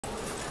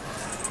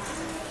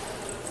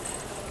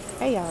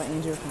Hey y'all,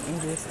 Andrea from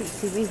Andrea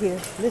Speaks TV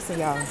here. Listen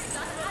y'all,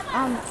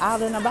 I'm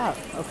out and about,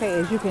 okay?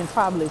 As you can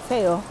probably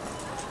tell,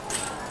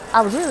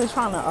 I was really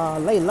trying to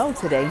lay low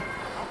today.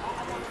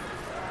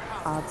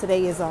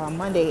 Today is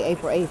Monday,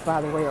 April 8th,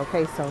 by the way,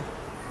 okay? So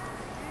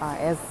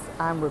as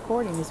I'm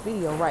recording this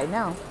video right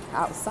now,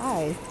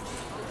 outside,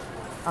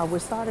 we're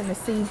starting to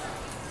see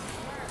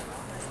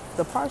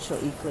the partial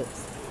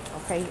eclipse,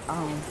 okay?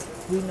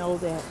 We know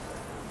that,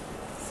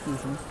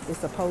 excuse me, it's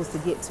supposed to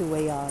get to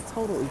a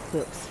total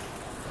eclipse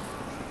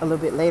a little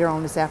bit later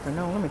on this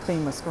afternoon. Let me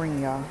clean my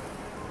screen, y'all.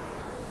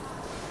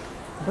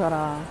 But,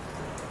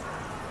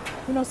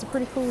 you know, it's a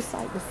pretty cool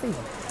sight to see.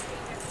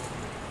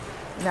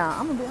 Now,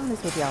 I'm going to be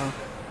honest with y'all,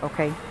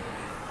 okay?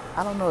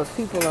 I don't know if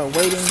people are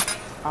waiting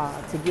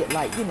to get,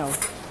 like, you know,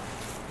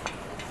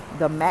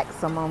 the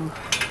maximum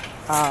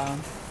that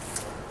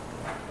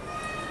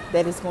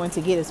it's going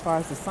to get as far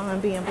as the sun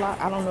being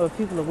blocked. I don't know if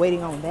people are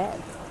waiting on that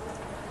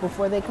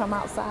before they come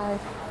outside.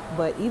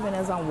 But even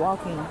as I'm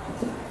walking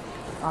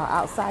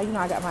outside, you know,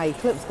 I got my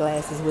eclipse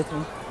glasses with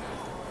me.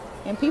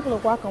 And people are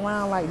walking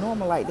around like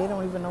normal, like they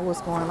don't even know what's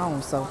going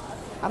on. So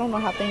I don't know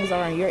how things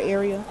are in your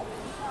area.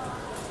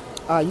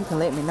 You can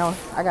let me know.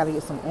 I got to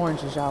get some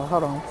oranges, y'all.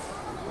 Hold on.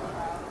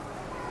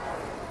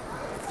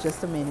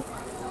 Just a minute.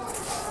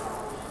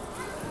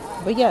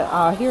 But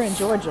yeah, here in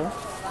Georgia.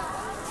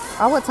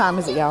 What time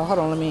is it, y'all? Hold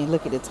on, let me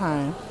look at the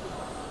time.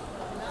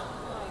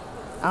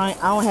 I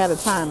don't have the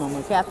time on me.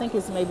 Okay, I think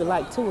it's maybe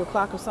like 2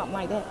 o'clock or something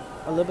like that.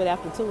 A little bit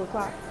after 2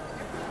 o'clock.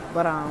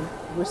 But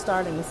we're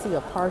starting to see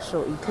a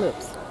partial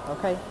eclipse,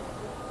 okay?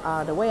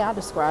 The way I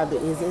described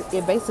it is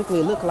it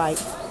basically looked like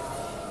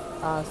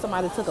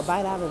somebody took a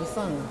bite out of the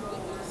sun.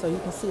 So you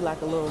can see like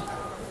a little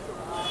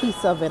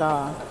piece of it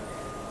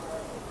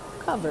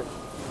covered.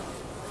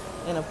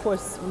 And of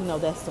course, we know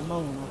that's the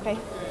moon, okay?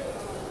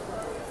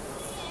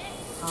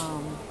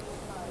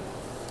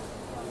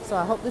 So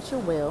I hope that you're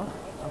well,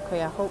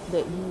 okay? I hope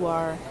that you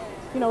are,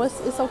 you know,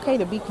 it's okay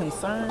to be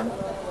concerned,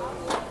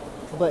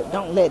 but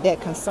don't let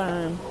that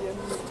concern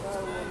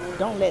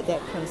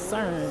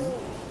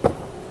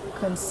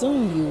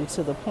consume you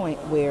to the point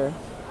where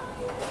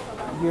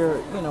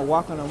you're, you know,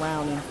 walking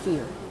around in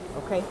fear,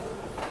 okay?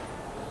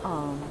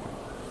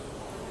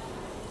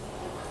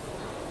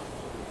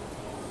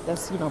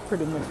 That's, you know,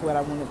 pretty much what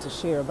I wanted to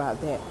share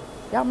about that.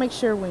 Y'all make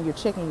sure when you're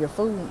checking your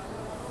food,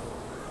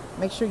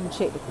 make sure you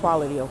check the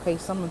quality, okay?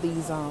 Some of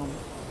these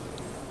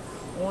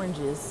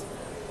oranges,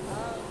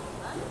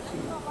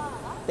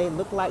 they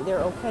look like they're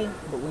okay,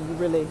 but when you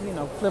really, you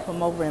know, flip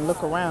them over and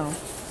look around,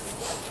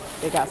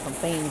 they got some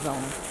things on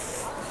them.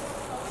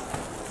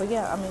 But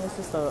yeah, I mean, it's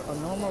just a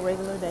normal,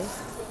 regular day.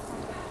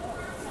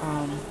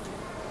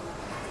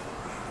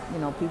 You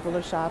know, people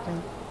are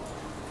shopping.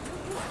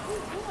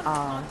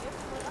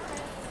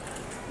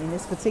 In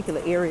this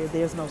particular area,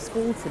 there's no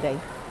school today,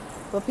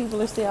 but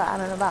people are still out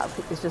and about.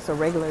 It's just a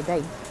regular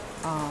day.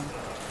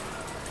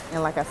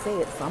 And like I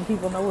said, some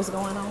people know what's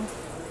going on,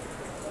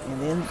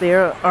 and then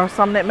there are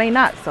some that may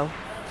not. So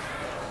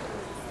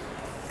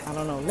I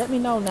don't know. Let me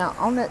know. Now,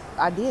 on that,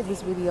 I did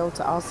this video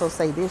to also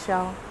say this,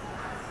 y'all.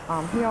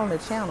 Here on the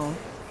channel,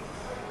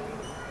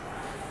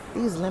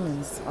 these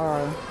lemons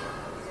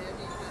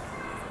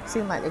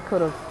seem like they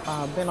could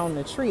have been on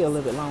the tree a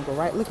little bit longer,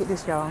 right? Look at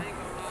this, y'all.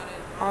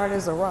 Hard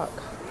as a rock.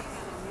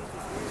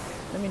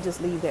 Let me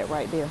just leave that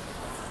right there.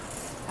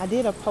 I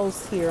did a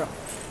post here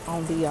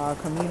on the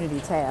community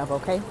tab,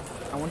 okay?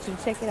 I want you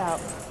to check it out.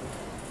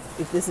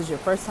 If this is your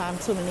first time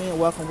tuning in,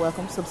 welcome,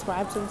 welcome.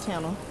 Subscribe to the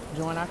channel,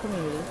 join our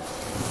community.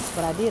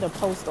 But I did a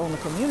post on the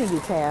community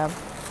tab.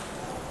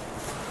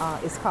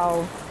 It's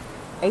called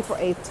April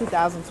 8th,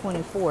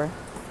 2024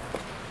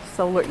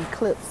 Solar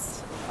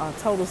Eclipse,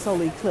 Total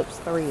Solar Eclipse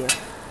Thread.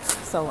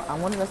 So I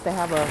wanted us to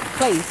have a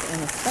place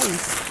and a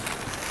space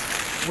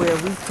where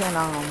we can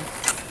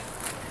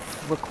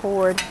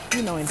record,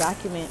 you know, and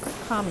document,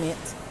 comment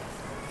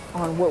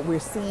on what we're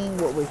seeing,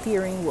 what we're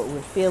hearing, what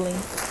we're feeling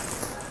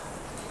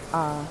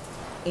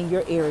in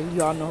your area.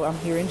 You all know I'm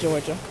here in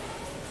Georgia.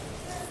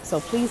 So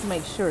please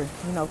make sure,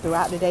 you know,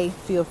 throughout the day,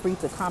 feel free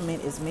to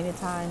comment as many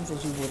times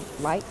as you would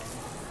like.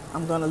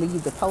 I'm going to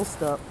leave the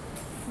post up,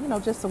 you know,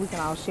 just so we can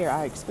all share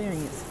our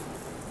experience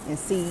and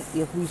see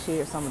if we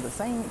shared some of the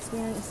same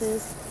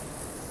experiences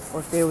or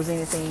if there was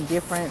anything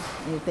different,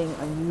 anything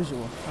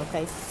unusual,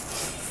 okay?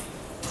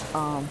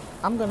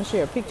 I'm going to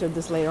share a picture of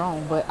this later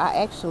on, but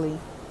I actually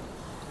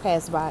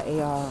passed by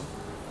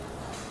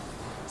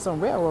some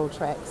railroad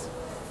tracks,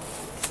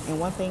 and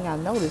one thing I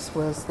noticed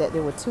was that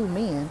there were two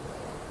men.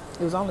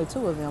 It was only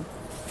two of them,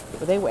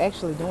 but they were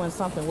actually doing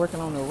something, working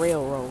on the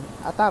railroad.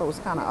 I thought it was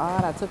kind of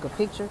odd. I took a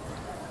picture.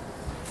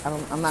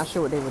 I'm not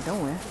sure what they were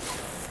doing.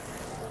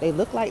 They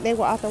looked like they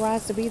were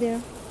authorized to be there,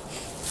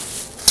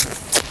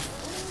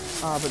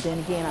 but then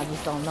again, I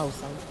just don't know.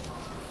 So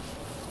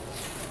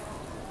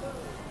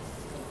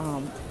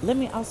let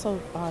me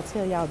also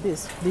tell y'all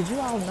this. Did you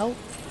all know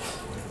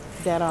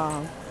that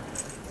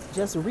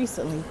just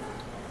recently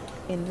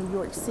in New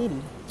York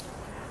City,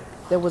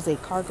 there was a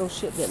cargo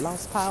ship that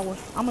lost power?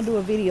 I'm going to do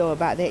a video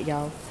about that,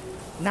 y'all.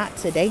 Not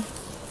today,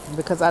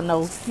 because I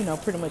know,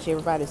 pretty much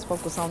everybody's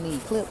focused on the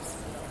eclipse.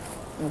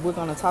 And we're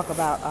going to talk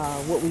about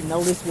what we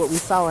noticed, what we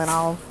saw, and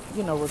all,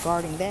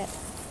 regarding that.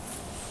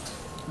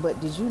 But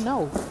did you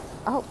know,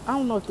 I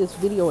don't know if this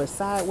video is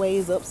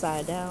sideways,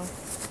 upside down.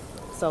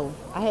 So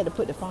I had to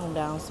put the phone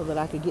down so that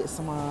I could get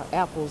some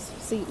apples.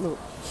 See, look,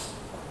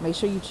 make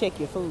sure you check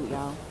your food,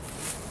 y'all.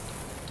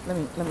 Let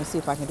me see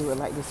if I can do it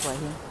like this right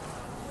here.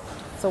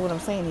 So what I'm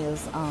saying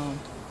is, I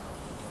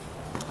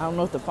don't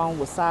know if the phone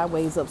was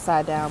sideways,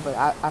 upside down, but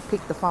I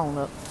picked the phone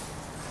up.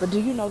 But do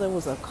you know there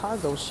was a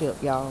cargo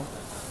ship, y'all,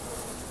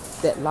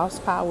 that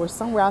lost power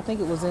somewhere? I think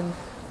it was in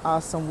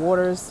some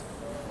waters,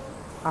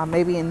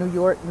 maybe in New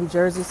York, New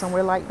Jersey,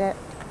 somewhere like that.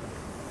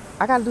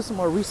 I got to do some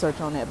more research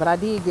on that, but I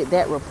did get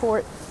that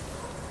report.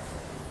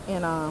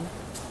 And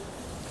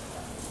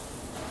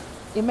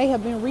it may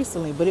have been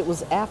recently, but it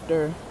was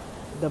after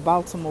the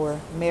Baltimore,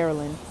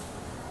 Maryland,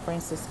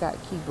 Francis Scott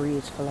Key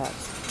Bridge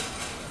collapsed.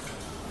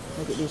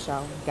 Look at this,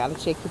 y'all. Got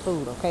to check your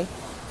food, okay?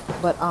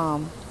 But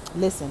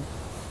listen,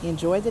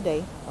 enjoy the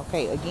day,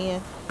 okay?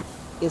 Again,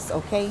 it's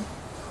okay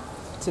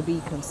to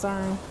be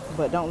concerned,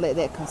 but don't let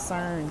that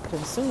concern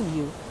consume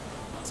you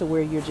to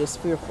where you're just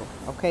fearful,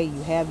 okay?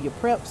 You have your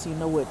preps, you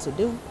know what to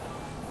do.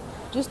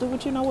 Just do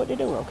what you know what to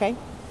do, okay?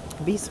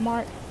 Be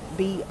smart,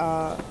 be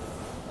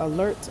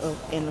alert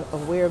and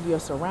aware of your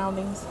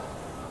surroundings.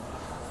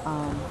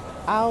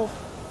 I'll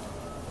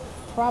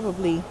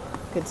probably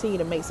continue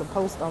to make some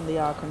posts on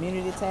the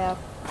community tab.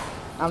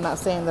 I'm not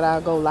saying that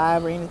I'll go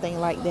live or anything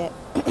like that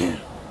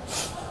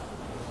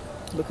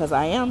because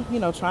I am,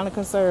 trying to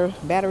conserve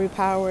battery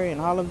power and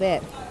all of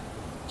that,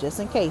 just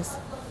in case.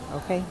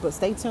 Okay, but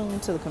stay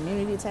tuned to the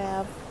community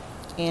tab.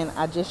 And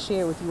I just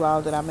shared with you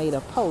all that I made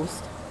a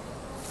post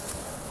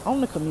on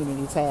the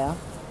community tab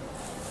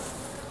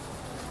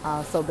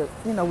so that,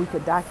 we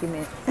could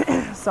document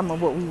some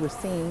of what we were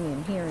seeing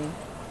and hearing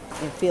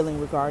and feeling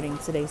regarding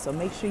today. So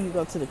make sure you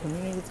go to the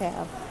community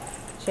tab,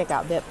 check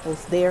out that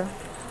post there,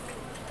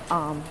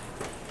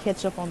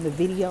 catch up on the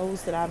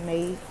videos that I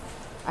made.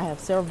 I have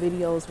several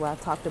videos where I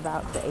talked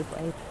about the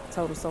April 8th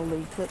total solar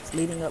eclipse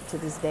leading up to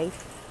this day.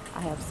 I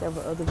have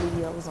several other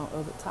videos on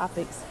other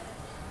topics.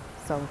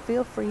 So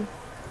feel free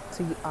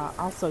to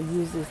also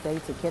use this day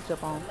to catch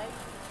up on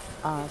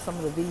some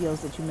of the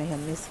videos that you may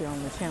have missed here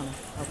on the channel.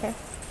 Okay?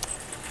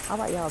 All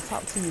right, y'all.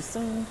 Talk to you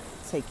soon.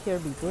 Take care.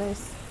 Be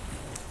blessed.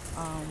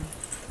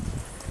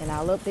 And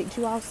I'll update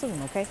you all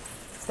soon, okay?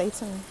 Stay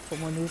tuned for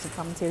more news and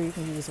commentary you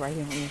can use right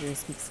here on Andrea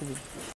Speaks to You.